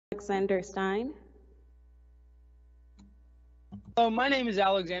Alexander Stein. Hello, my name is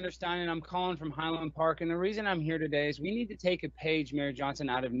Alexander Stein, and I'm calling from Highland Park. And the reason I'm here today is we need to take a page, Mayor Johnson,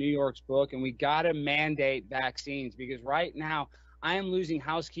 out of New York's book, and we got to mandate vaccines, because right now I am losing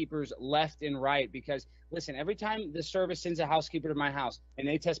housekeepers left and right. Because, listen, every time the service sends a housekeeper to my house and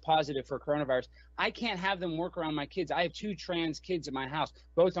they test positive for coronavirus, I can't have them work around my kids. I have 2 trans kids in my house,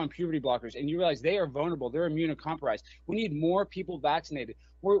 both on puberty blockers, and you realize they are vulnerable. They're immunocompromised. We need more people vaccinated.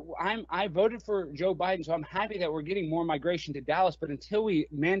 I voted for Joe Biden, so I'm happy that we're getting more migration to Dallas. But until we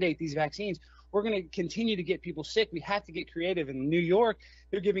mandate these vaccines, we're going to continue to get people sick. We have to get creative. In New York,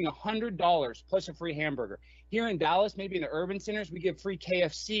 they're giving $100 plus a free hamburger. Here in Dallas, maybe in the urban centers, we give free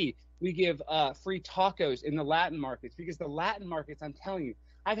KFC. We give free tacos in the Latin markets, because the Latin markets, I'm telling you,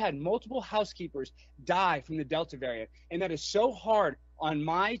 I've had multiple housekeepers die from the Delta variant. And that is so hard on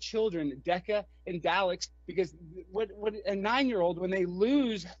my children, Decca and Dalix, because what a 9-year-old, when they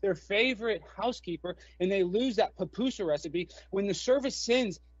lose their favorite housekeeper and they lose that pupusa recipe, when the service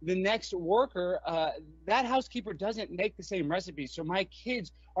sends the next worker, that housekeeper doesn't make the same recipe. So my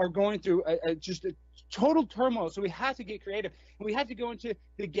kids are going through just a total turmoil. So we have to get creative, and we have to go into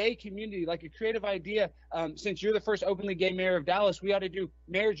the gay community, like a creative idea. Since you're the first openly gay mayor of Dallas, we ought to do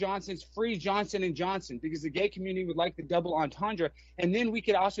Mayor Johnson's free Johnson & Johnson, because the gay community would like the double entendre. And then we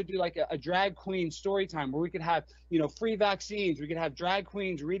could also do like a drag queen story time, where we could have, free vaccines. We could have drag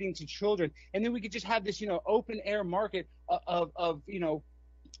queens reading to children. And then we could just have this, open air market of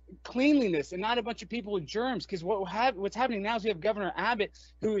cleanliness, and not a bunch of people with germs. Because what's happening now is we have Governor Abbott,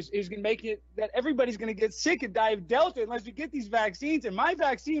 who is going to make it that everybody's going to get sick and die of Delta unless we get these vaccines, and my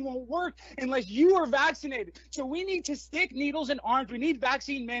vaccine won't work unless you are vaccinated. So we need to stick needles in arms. We need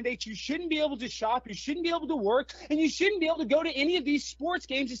vaccine mandates. You shouldn't be able to shop, you shouldn't be able to work, and you shouldn't be able to go to any of these sports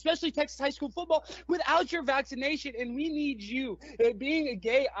games, especially Texas high school football, without your vaccination. And we need you, being a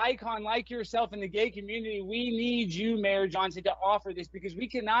gay icon like yourself in the gay community, we need you, Mayor Johnson, to offer this, because we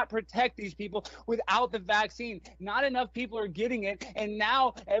cannot protect these people without the vaccine. Not enough people are getting it, and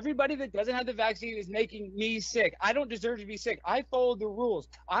now everybody that doesn't have the vaccine is making me sick. I don't deserve to be sick. I followed the rules.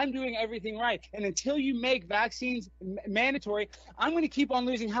 I'm doing everything right. And until you make vaccines mandatory, I'm going to keep on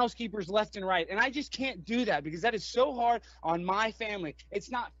losing housekeepers left and right. And I just can't do that, because that is so hard on my family. It's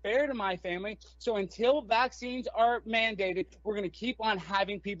not fair to my family. So until vaccines are mandated, we're going to keep on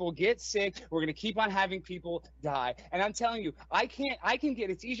having people get sick. We're going to keep on having people die. And I'm telling you,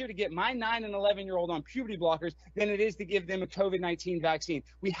 it's easier to get my 9 and 11-year-old on puberty blockers than it is to give them a COVID-19 vaccine.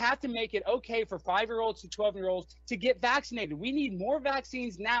 We have to make it okay for 5-year-olds to 12-year-olds to get vaccinated. We need more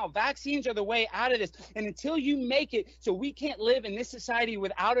vaccines now. Vaccines are the way out of this. And until you make it so we can't live in this society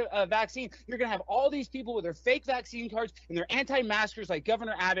without a vaccine, you're going to have all these people with their fake vaccine cards and their anti-maskers like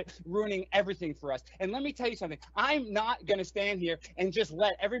Governor Abbott ruining everything for us. And let me tell you something. I'm not going to stand here and just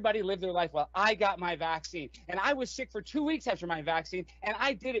let everybody live their life while I got my vaccine. And I was sick for 2 weeks after my vaccine, and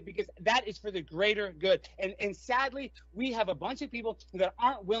I did it because that is for the greater good. And sadly, we have a bunch of people that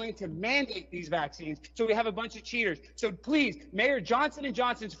aren't willing to mandate these vaccines. So we have a bunch of cheaters. So please, Mayor Johnson &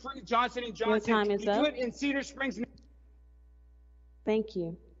 Johnson's free Johnson & Johnson. Your time is up. Do it in Cedar Springs. Thank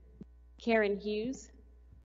you. Karen Hughes.